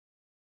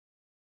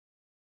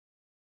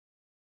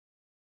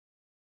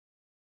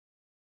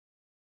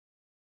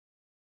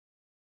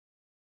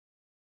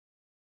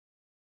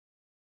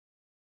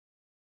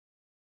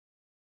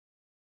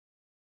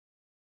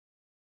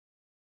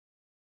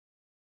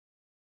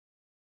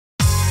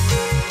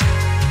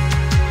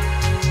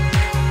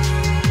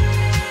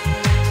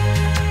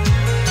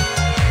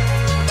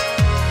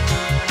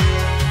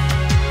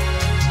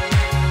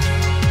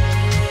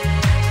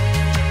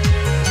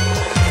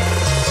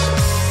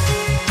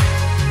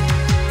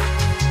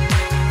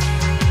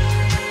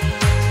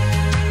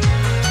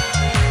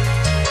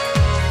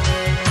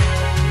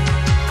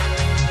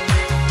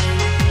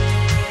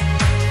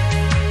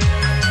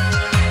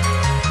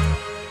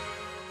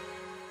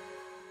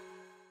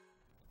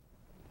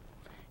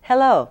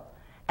Hello,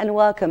 and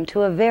welcome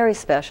to a very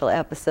special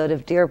episode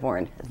of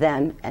Dearborn,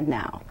 Then and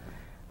Now.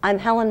 I'm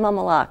Helen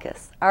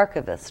Mamalakis,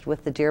 archivist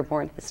with the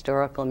Dearborn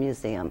Historical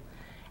Museum,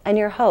 and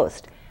your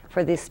host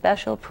for these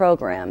special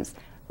programs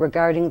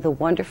regarding the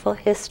wonderful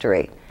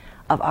history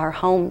of our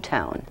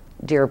hometown,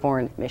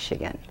 Dearborn,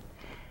 Michigan.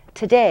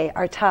 Today,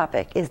 our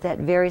topic is that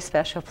very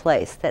special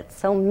place that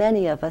so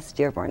many of us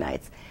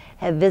Dearbornites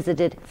have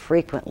visited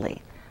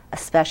frequently,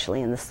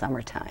 especially in the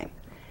summertime.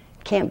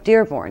 Camp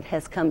Dearborn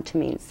has come to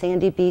mean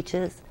sandy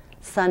beaches,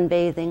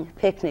 sunbathing,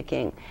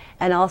 picnicking,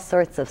 and all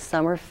sorts of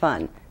summer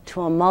fun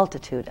to a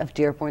multitude of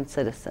Dearborn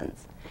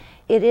citizens.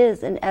 It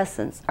is, in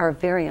essence, our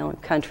very own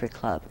country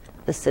club,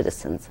 the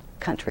Citizens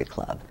Country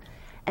Club.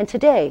 And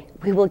today,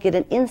 we will get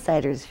an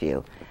insider's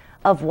view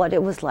of what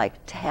it was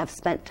like to have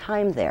spent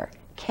time there,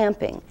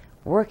 camping,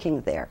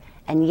 working there,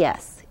 and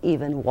yes,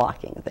 even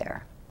walking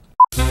there.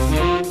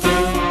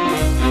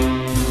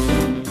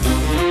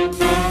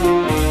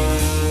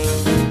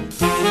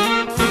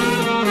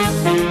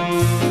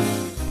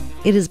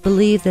 It is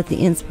believed that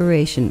the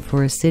inspiration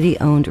for a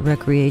city-owned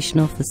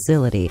recreational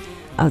facility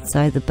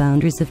outside the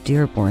boundaries of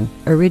Dearborn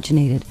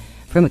originated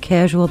from a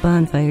casual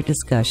bonfire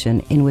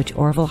discussion in which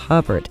Orville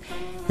Hubbard,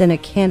 then a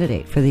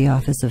candidate for the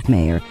office of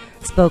mayor,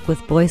 spoke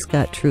with Boy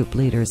Scout troop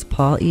leaders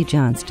Paul E.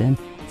 Johnston,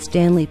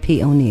 Stanley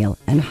P. O'Neill,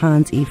 and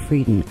Hans E.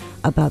 Frieden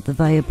about the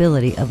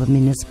viability of a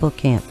municipal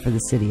camp for the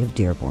city of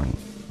Dearborn.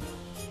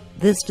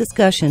 This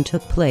discussion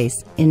took place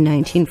in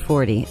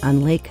 1940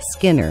 on Lake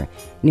Skinner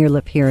near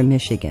Lapeer,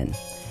 Michigan.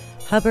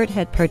 Hubbard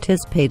had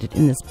participated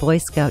in this Boy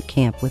Scout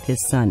camp with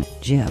his son,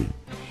 Jim.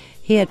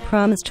 He had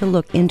promised to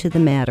look into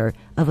the matter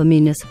of a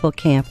municipal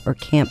camp or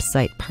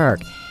campsite park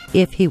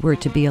if he were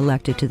to be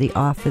elected to the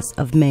office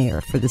of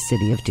mayor for the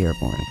city of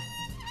Dearborn.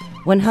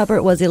 When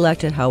Hubbard was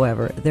elected,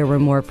 however, there were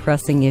more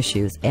pressing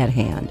issues at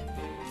hand.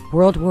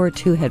 World War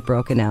II had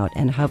broken out,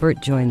 and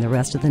Hubbard joined the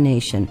rest of the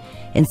nation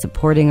in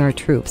supporting our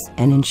troops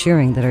and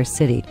ensuring that our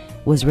city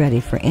was ready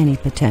for any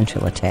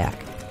potential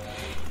attack.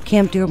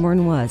 Camp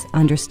Dearborn was,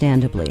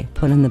 understandably,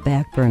 put on the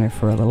back burner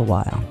for a little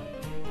while.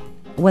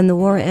 When the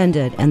war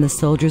ended and the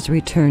soldiers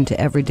returned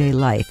to everyday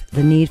life,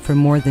 the need for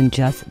more than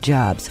just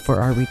jobs for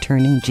our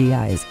returning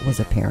GIs was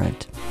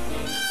apparent.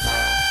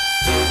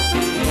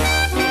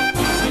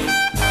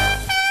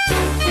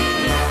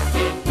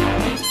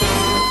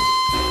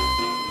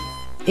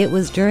 It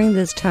was during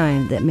this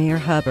time that Mayor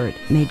Hubbard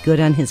made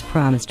good on his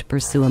promise to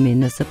pursue a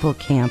municipal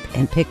camp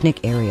and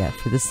picnic area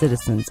for the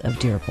citizens of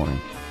Dearborn.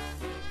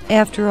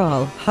 After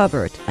all,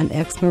 Hubbard, an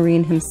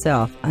ex-Marine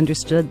himself,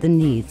 understood the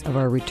needs of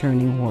our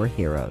returning war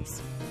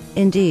heroes.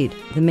 Indeed,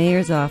 the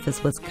mayor's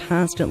office was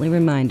constantly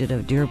reminded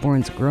of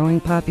Dearborn's growing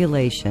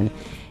population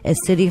as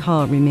City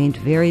Hall remained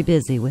very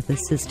busy with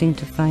assisting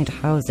to find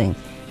housing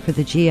for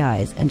the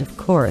GIs and, of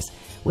course,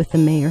 with the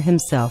mayor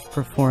himself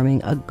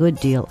performing a good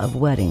deal of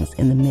weddings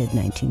in the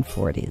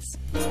mid-1940s.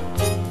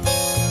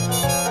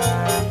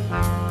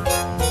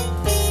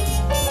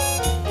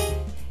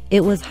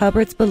 It was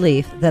Hubbard's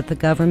belief that the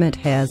government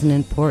has an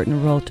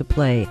important role to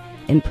play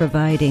in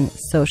providing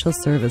social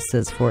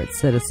services for its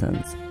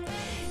citizens.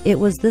 It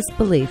was this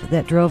belief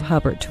that drove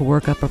Hubbard to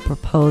work up a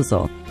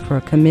proposal for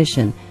a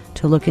commission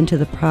to look into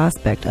the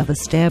prospect of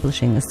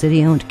establishing a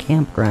city-owned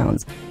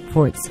campgrounds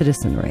for its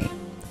citizenry.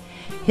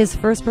 His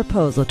first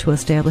proposal to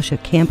establish a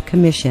camp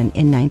commission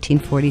in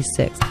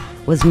 1946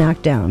 was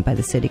knocked down by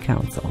the city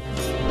council.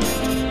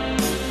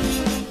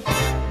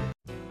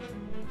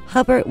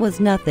 Hubbard was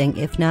nothing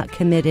if not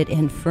committed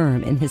and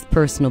firm in his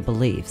personal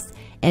beliefs,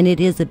 and it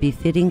is a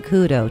befitting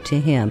kudo to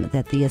him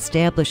that the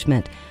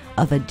establishment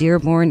of a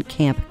Dearborn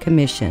Camp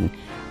Commission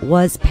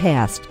was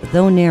passed,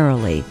 though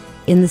narrowly,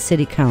 in the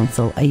City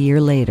Council a year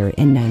later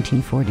in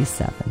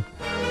 1947.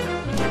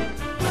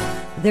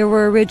 There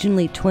were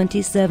originally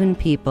 27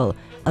 people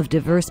of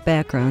diverse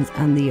backgrounds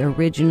on the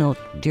original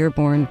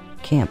Dearborn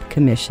Camp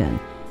Commission.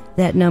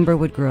 That number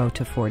would grow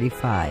to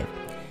 45.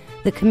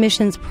 The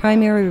Commission's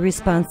primary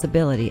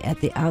responsibility at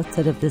the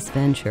outset of this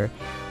venture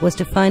was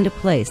to find a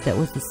place that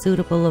was a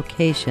suitable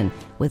location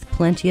with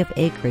plenty of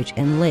acreage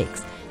and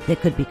lakes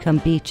that could become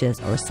beaches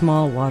or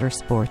small water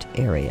sport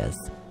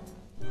areas.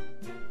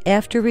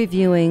 After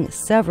reviewing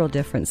several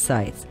different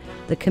sites,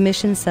 the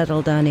Commission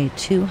settled on a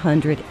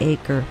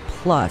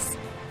 200-acre-plus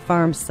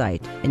farm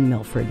site in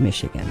Milford,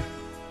 Michigan.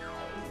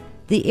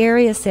 The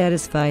area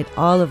satisfied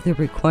all of the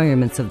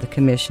requirements of the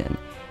Commission.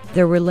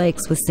 There were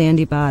lakes with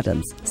sandy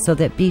bottoms so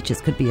that beaches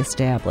could be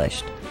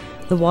established.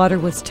 The water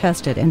was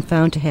tested and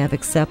found to have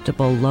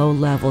acceptable low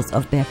levels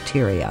of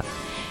bacteria,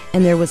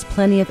 and there was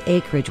plenty of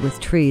acreage with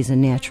trees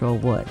and natural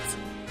woods.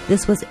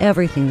 This was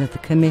everything that the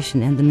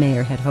Commission and the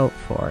mayor had hoped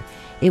for.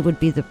 It would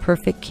be the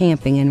perfect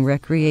camping and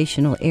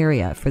recreational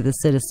area for the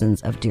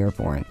citizens of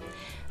Dearborn.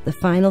 The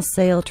final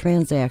sale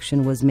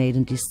transaction was made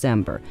in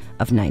December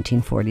of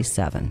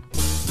 1947.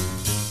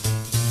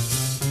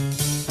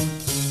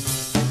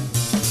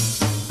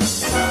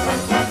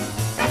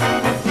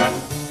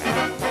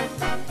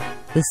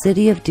 The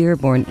city of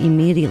Dearborn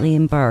immediately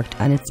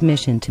embarked on its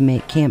mission to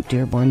make Camp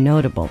Dearborn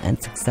notable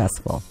and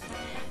successful.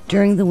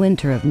 During the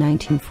winter of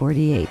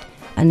 1948,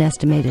 an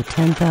estimated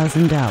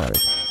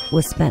 $10,000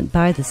 was spent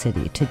by the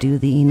city to do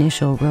the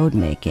initial road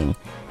making,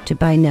 to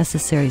buy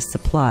necessary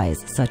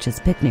supplies such as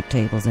picnic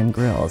tables and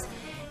grills,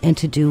 and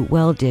to do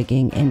well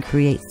digging and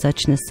create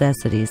such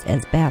necessities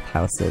as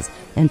bathhouses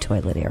and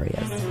toilet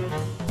areas.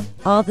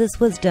 All this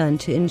was done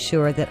to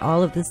ensure that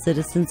all of the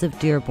citizens of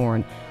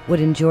Dearborn would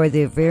enjoy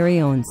their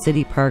very own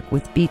city park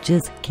with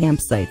beaches,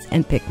 campsites,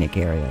 and picnic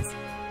areas.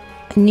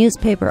 A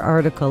newspaper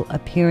article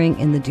appearing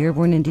in the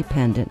Dearborn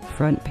Independent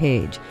front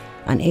page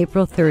on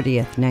April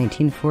 30th,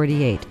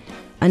 1948,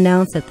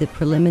 announced that the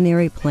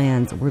preliminary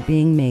plans were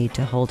being made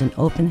to hold an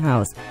open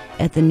house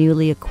at the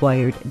newly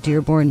acquired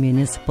Dearborn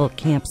Municipal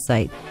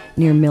Campsite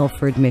near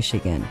Milford,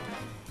 Michigan.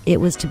 It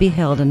was to be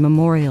held on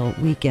Memorial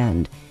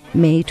Weekend,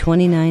 May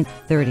 29th,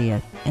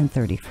 30th, and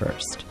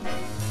 31st.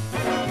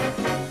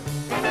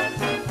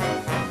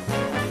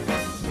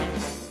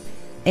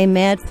 A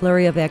mad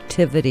flurry of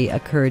activity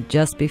occurred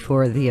just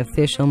before the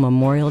official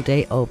Memorial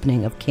Day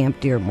opening of Camp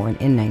Dearborn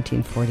in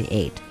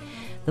 1948.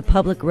 The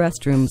public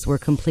restrooms were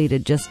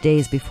completed just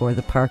days before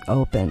the park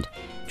opened.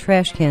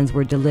 Trash cans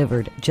were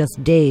delivered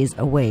just days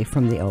away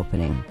from the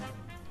opening.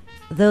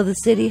 Though the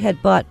city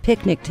had bought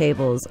picnic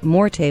tables,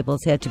 more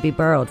tables had to be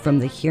borrowed from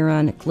the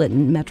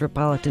Huron-Clinton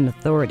Metropolitan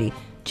Authority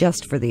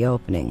just for the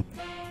opening.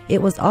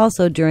 It was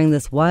also during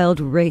this wild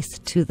race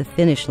to the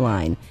finish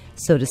line,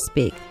 so to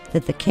speak,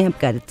 that the camp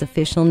got its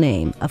official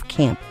name of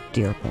Camp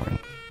Dearborn.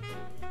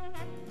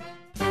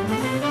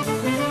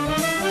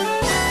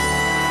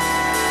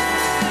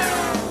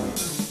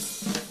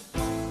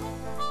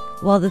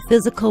 While the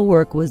physical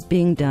work was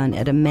being done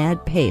at a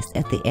mad pace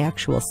at the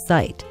actual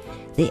site,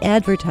 the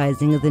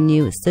advertising of the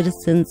new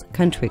Citizens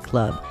Country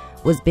Club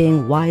was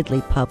being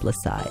widely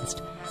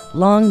publicized.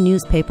 Long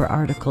newspaper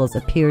articles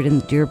appeared in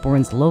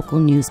Dearborn's local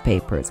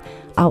newspapers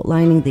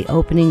outlining the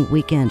opening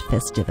weekend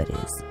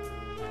festivities.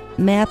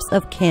 Maps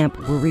of camp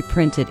were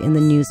reprinted in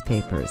the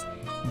newspapers.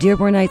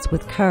 Dearbornites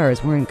with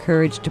cars were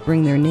encouraged to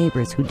bring their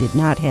neighbors who did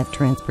not have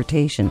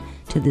transportation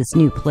to this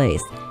new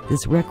place,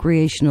 this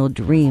recreational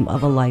dream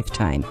of a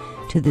lifetime,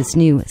 to this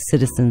new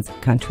Citizens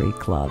Country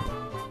Club.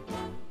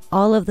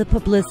 All of the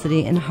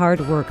publicity and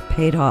hard work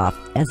paid off,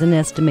 as an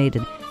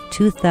estimated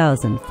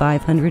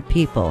 2,500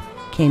 people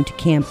came to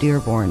Camp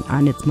Dearborn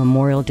on its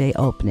Memorial Day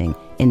opening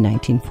in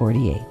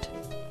 1948.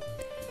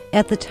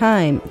 At the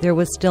time, there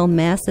was still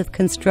massive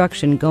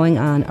construction going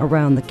on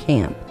around the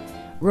camp.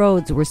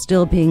 Roads were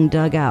still being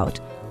dug out.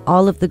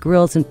 All of the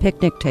grills and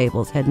picnic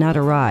tables had not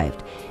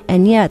arrived,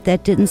 and yet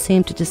that didn't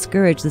seem to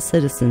discourage the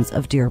citizens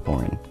of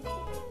Dearborn.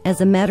 As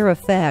a matter of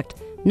fact,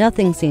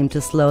 nothing seemed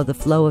to slow the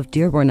flow of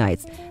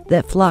Dearbornites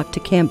that flocked to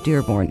Camp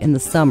Dearborn in the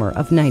summer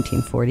of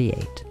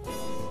 1948.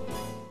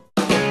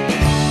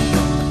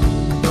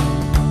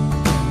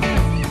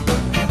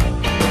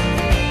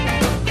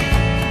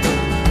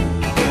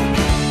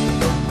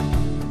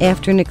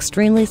 After an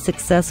extremely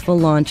successful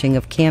launching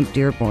of Camp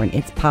Dearborn,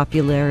 its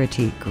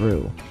popularity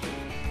grew.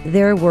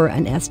 There were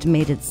an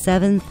estimated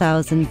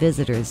 7,000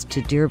 visitors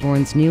to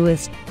Dearborn's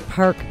newest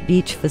park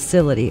beach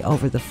facility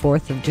over the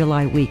 4th of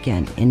July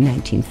weekend in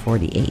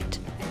 1948.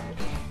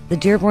 The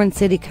Dearborn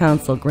City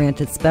Council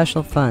granted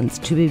special funds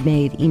to be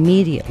made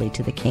immediately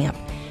to the camp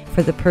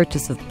for the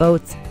purchase of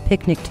boats,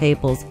 picnic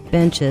tables,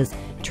 benches,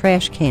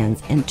 trash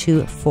cans, and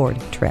 2 Ford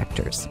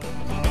tractors.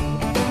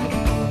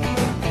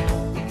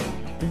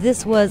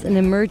 This was an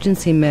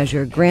emergency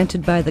measure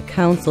granted by the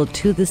council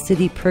to the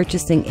city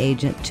purchasing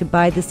agent to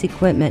buy this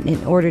equipment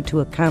in order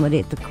to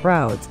accommodate the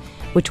crowds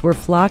which were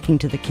flocking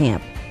to the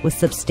camp with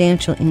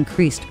substantial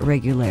increased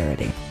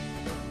regularity.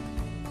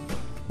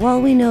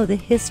 While we know the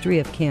history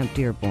of Camp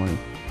Dearborn,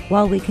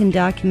 while we can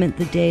document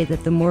the day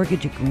that the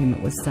mortgage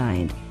agreement was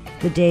signed,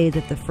 the day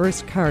that the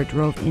first car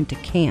drove into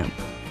camp,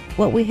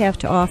 what we have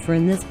to offer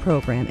in this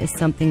program is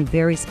something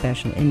very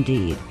special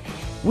indeed.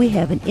 We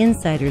have an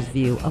insider's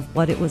view of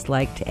what it was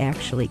like to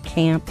actually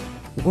camp,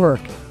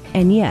 work,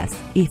 and yes,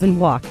 even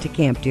walk to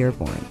Camp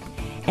Dearborn.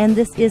 And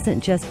this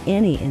isn't just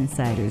any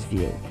insider's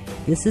view.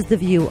 This is the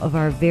view of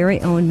our very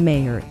own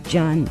mayor,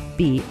 John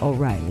B.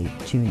 O'Reilly,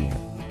 Jr.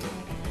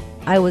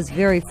 I was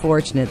very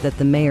fortunate that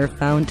the mayor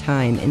found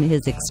time in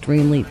his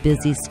extremely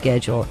busy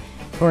schedule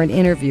for an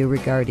interview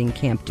regarding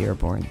Camp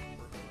Dearborn.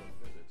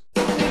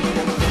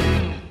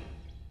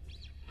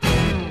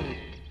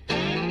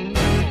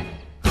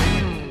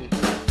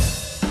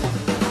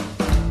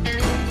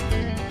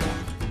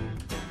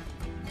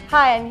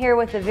 Hi, I'm here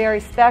with a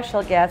very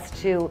special guest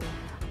to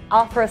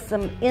offer us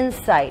some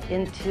insight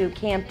into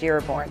Camp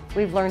Dearborn.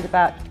 We've learned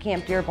about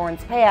Camp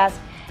Dearborn's past,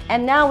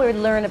 and now we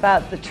learn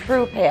about the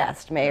true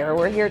past, Mayor.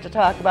 We're here to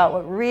talk about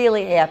what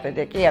really happened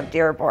at Camp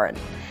Dearborn.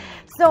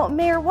 So,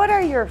 Mayor, what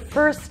are your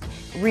first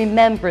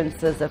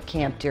remembrances of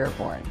Camp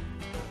Dearborn?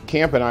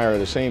 Camp and I are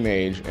the same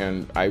age,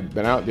 and I've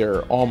been out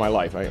there all my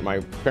life.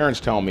 My parents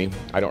tell me,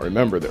 I don't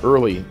remember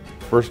the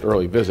first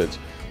early visits,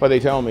 but they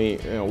tell me,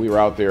 we were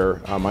out there,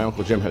 my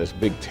Uncle Jim had this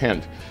big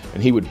tent,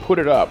 and he would put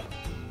it up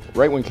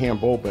right when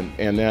camp opened,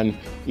 and then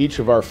each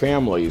of our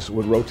families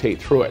would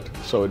rotate through it.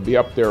 So it'd be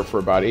up there for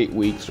about 8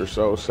 weeks or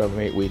so, 7,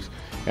 8 weeks.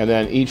 And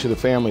then each of the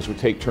families would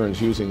take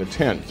turns using the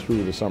tent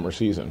through the summer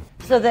season.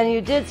 So then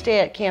you did stay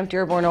at Camp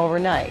Dearborn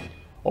overnight?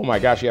 Oh my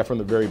gosh, yeah, from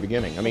the very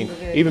beginning. I mean,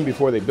 even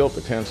before they built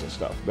the tents and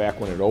stuff, back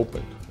when it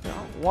opened.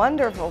 Oh,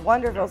 wonderful,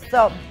 wonderful.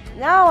 So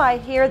now I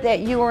hear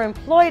that you were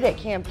employed at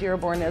Camp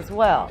Dearborn as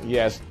well.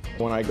 Yes.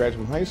 When I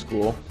graduated from high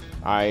school,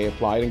 I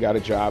applied and got a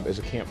job as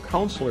a camp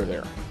counselor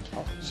there.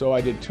 So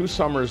I did 2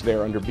 summers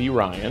there under B.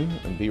 Ryan,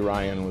 and B.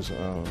 Ryan was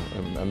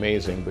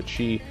amazing, but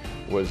she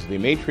was the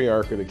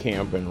matriarch of the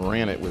camp and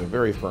ran it with a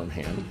very firm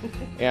hand.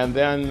 And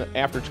then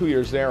after 2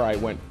 years there, I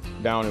went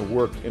down and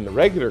worked in the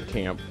regular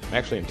camp,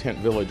 actually in Tent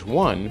Village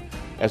 1,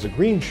 as a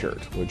green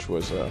shirt, which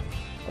was a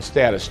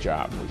status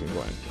job. We can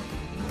go in.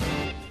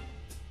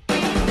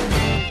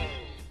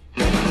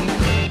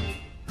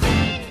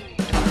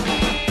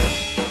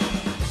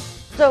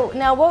 So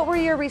now what were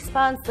your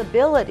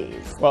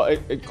responsibilities? Well,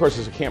 of course,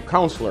 as a camp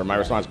counselor, my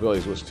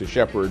responsibilities was to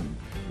shepherd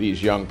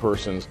these young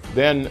persons.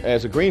 Then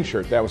as a green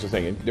shirt, that was the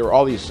thing. There were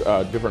all these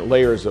different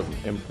layers of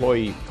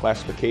employee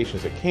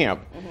classifications at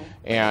camp.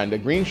 And a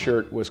green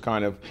shirt was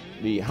kind of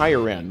the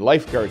higher end.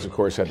 Lifeguards, of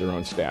course, had their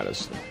own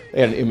status.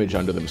 They had an image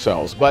unto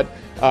themselves. But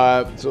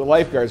so the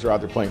lifeguards are out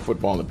there playing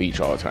football on the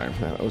beach all the time.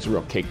 It was a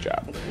real cake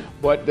job.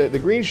 But the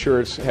green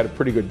shirts had a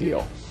pretty good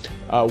deal.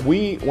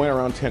 We went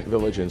around Tent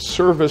Village and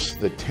serviced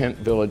the Tent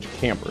Village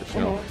campers.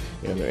 You know,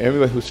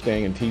 everybody who's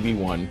staying in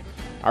TV1,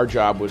 our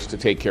job was to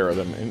take care of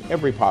them in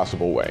every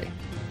possible way.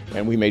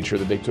 And we made sure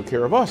that they took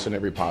care of us in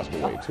every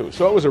possible way, too.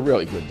 So it was a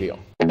really good deal.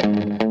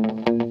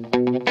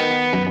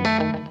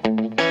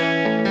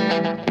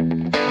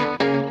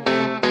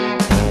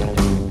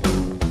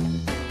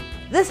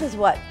 This is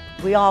what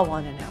we all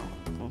want to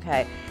know,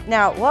 okay?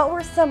 Now, what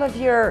were some of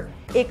your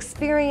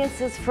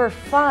experiences for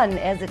fun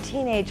as a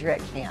teenager at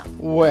camp?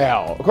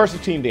 Well, of course the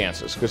team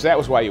dances, because that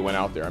was why you went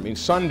out there. I mean,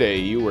 Sunday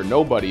you were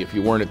nobody if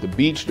you weren't at the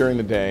beach during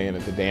the day and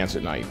at the dance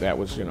at night. That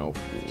was,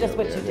 just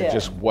what you did.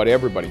 Just what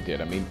everybody did.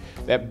 I mean,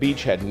 that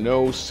beach had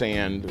no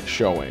sand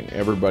showing.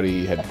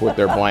 Everybody had put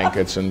their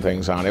blankets and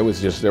things on. It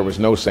was just, there was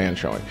no sand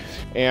showing.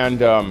 And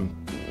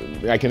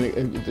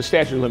the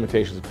statute of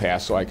limitations has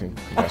passed, so I can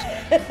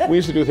confess. We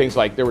used to do things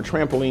like, there were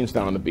trampolines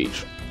down on the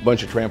beach, a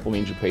bunch of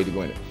trampolines you paid to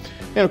go in.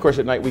 And of course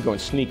at night we'd go and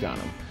sneak on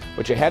them.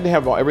 But you had to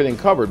have everything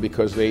covered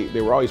because they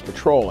were always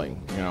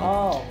patrolling,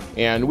 Oh.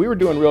 And we were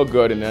doing real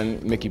good, and then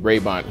Mickey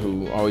Brabant,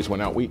 who always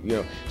went out,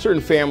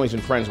 certain families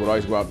and friends would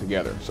always go out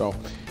together. So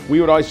we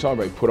would always tell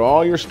everybody, put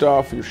all your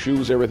stuff, your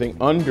shoes, everything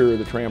under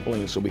the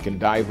trampoline so we can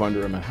dive under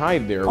them and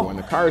hide there when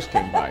the cars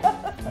came by.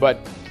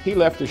 But he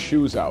left his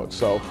shoes out,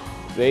 so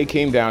they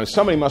came down.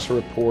 Somebody must have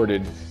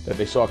reported that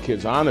they saw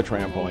kids on the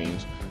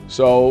trampolines.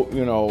 So,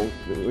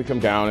 we come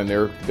down and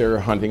they're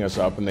hunting us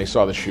up, and they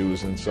saw the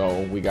shoes, and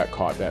so we got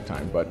caught that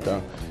time.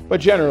 But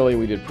generally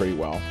we did pretty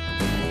well.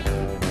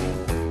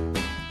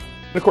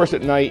 And of course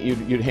at night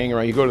you'd hang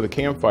around, you'd go to the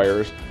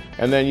campfires,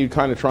 and then you'd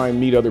kind of try and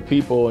meet other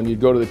people, and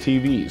you'd go to the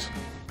TVs.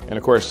 And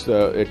of course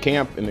at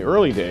camp in the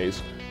early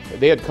days,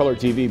 they had color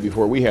TV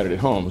before we had it at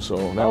home, so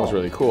that was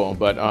really cool.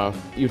 But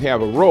you'd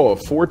have a row of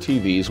 4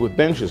 TVs with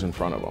benches in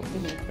front of them.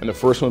 And the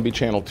first one would be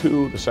Channel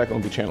 2, the second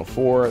one would be Channel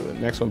 4, the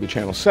next one would be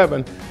Channel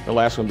 7, the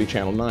last one would be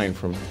Channel 9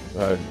 from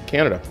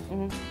Canada.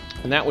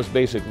 And that was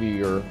basically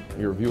your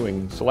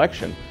viewing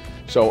selection.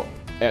 So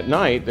at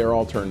night, they're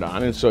all turned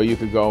on, and so you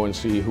could go and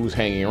see who's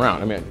hanging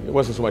around. I mean, it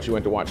wasn't so much you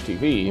went to watch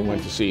TV, you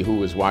went to see who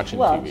was watching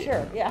TV. Well,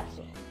 sure, yeah.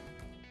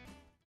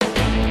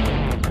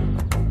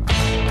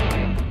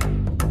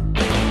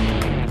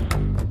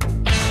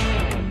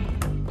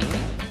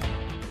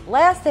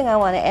 Last thing I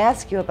want to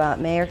ask you about,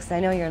 Mayor, because I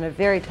know you're in a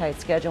very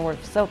tight schedule, and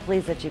we're so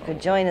pleased that you could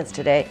join us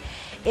today,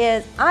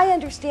 is I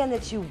understand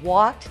that you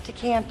walked to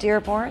Camp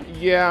Dearborn?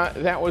 Yeah,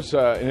 that was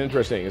an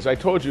interesting thing. As I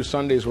told you,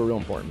 Sundays were real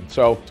important.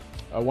 So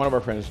one of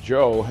our friends,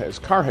 Joe, his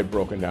car had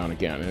broken down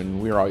again,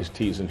 and we were always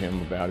teasing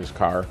him about his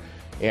car.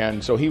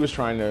 And so he was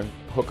trying to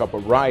hook up a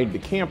ride to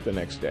camp the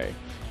next day.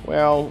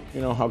 Well,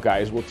 you know how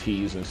guys will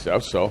tease and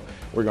stuff, so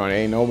we're going,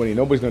 hey, nobody's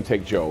going to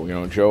take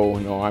Joe. Joe,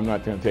 no, I'm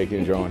not going to take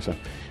you, Joe. And so,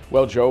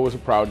 well, Joe was a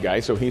proud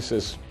guy, so he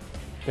says,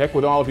 heck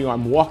with all of you,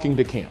 I'm walking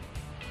to camp.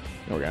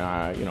 And we're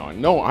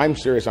going, no, I'm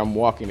serious, I'm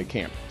walking to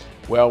camp.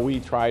 Well, we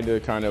tried to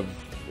kind of,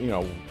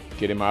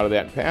 get him out of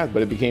that path,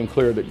 but it became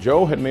clear that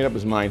Joe had made up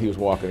his mind he was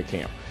walking to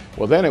camp.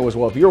 Well, then it was,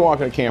 well, if you're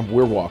walking to camp,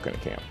 we're walking to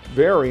camp.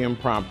 Very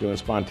impromptu and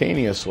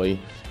spontaneously,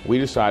 we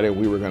decided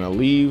we were going to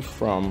leave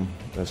from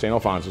St.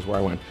 Alphonsus, where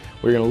I went.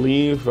 We were going to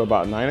leave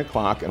about 9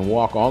 o'clock and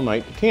walk all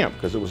night to camp,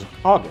 because it was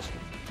August.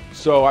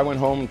 So I went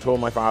home and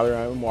told my father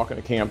I'm walking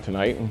to camp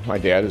tonight, and my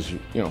dad, as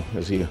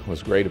he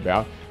was great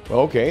about, well,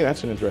 okay,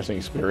 that's an interesting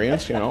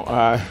experience,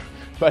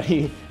 But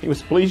he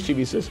was police chief.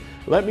 He says,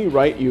 let me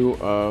write you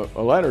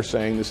a letter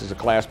saying this is a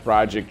class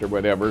project or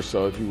whatever,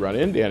 so if you run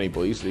into any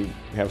police, they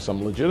have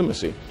some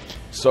legitimacy.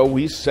 So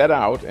we set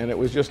out, and it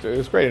was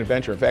great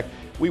adventure. In fact,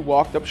 we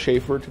walked up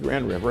Schaefer to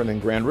Grand River, and then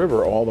Grand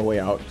River all the way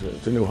out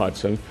to New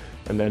Hudson,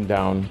 and then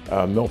down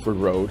Milford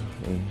Road,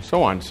 and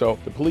so on. So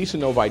the police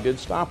in Novi did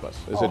stop us,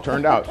 as it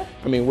turned out.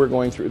 I mean, we're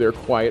going through their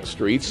quiet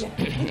streets,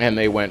 and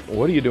they went,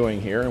 "What are you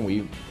doing here?" And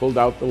we pulled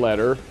out the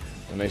letter,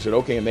 and they said,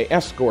 "Okay," and they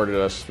escorted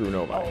us through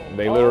Novi.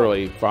 They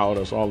literally followed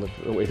us all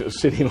the way to the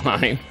city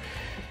line.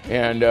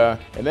 And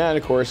then,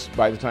 of course,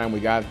 by the time we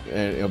got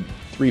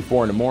 3,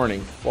 4 in the morning,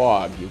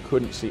 fog, you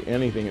couldn't see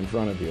anything in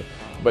front of you.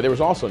 But there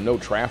was also no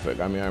traffic.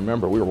 I mean, I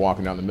remember we were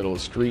walking down the middle of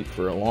the street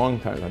for a long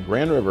time on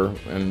Grand River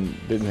and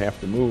didn't have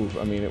to move.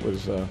 I mean, it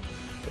was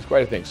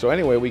quite a thing. So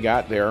anyway, we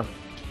got there,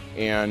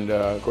 and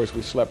of course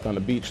we slept on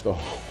the beach the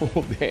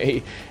whole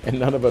day, and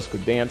none of us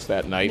could dance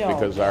that night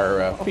because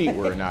our feet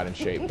were not in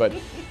shape. But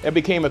it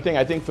became a thing.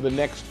 I think for the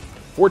next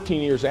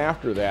 14 years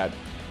after that,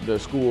 the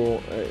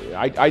school,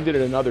 I did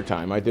it another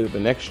time. I did it the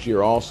next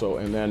year also,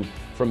 and then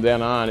from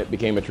then on it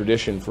became a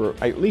tradition for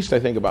at least I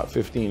think about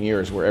 15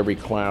 years where every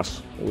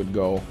class would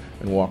go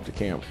and walk to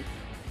camp.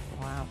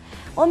 Wow.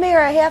 Well,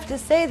 Mayor, I have to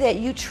say that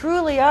you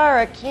truly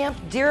are a Camp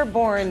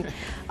Dearborn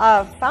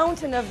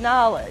fountain of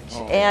knowledge.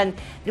 And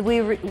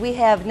we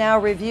have now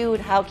reviewed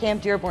how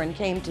Camp Dearborn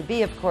came to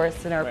be, of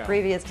course, in our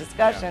previous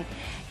discussion.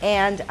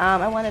 And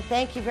I want to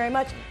thank you very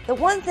much. The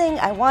one thing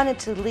I wanted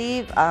to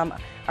leave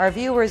our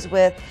viewers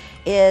with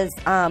is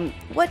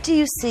what do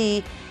you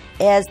see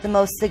as the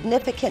most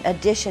significant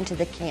addition to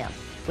the camp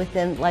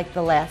within like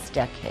the last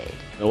decade?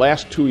 The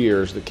last 2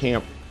 years, the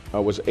camp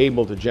was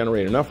able to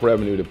generate enough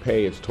revenue to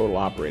pay its total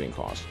operating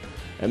costs.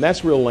 And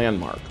that's a real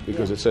landmark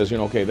because it says,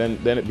 okay, then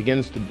it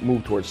begins to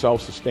move towards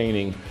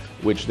self-sustaining,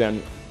 which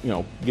then,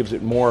 gives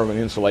it more of an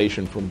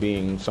insulation from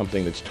being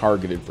something that's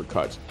targeted for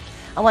cuts.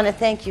 I want to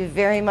thank you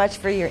very much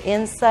for your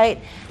insight,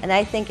 and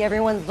I think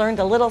everyone's learned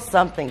a little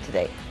something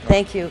today.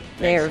 Thank you,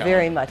 Mayor,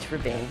 very much for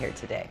being here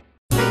today.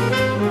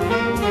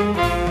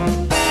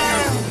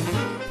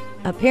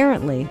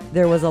 Apparently,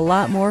 there was a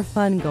lot more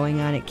fun going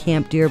on at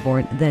Camp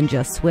Dearborn than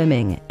just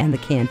swimming and the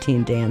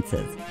canteen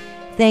dances.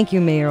 Thank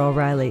you, Mayor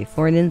O'Reilly,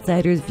 for an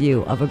insider's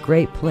view of a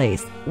great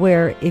place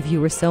where, if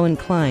you were so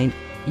inclined,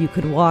 you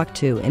could walk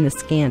to in a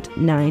scant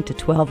 9 to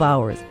 12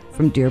 hours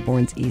from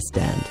Dearborn's East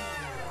End.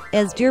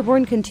 As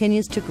Dearborn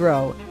continues to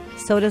grow,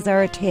 so does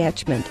our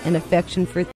attachment and affection for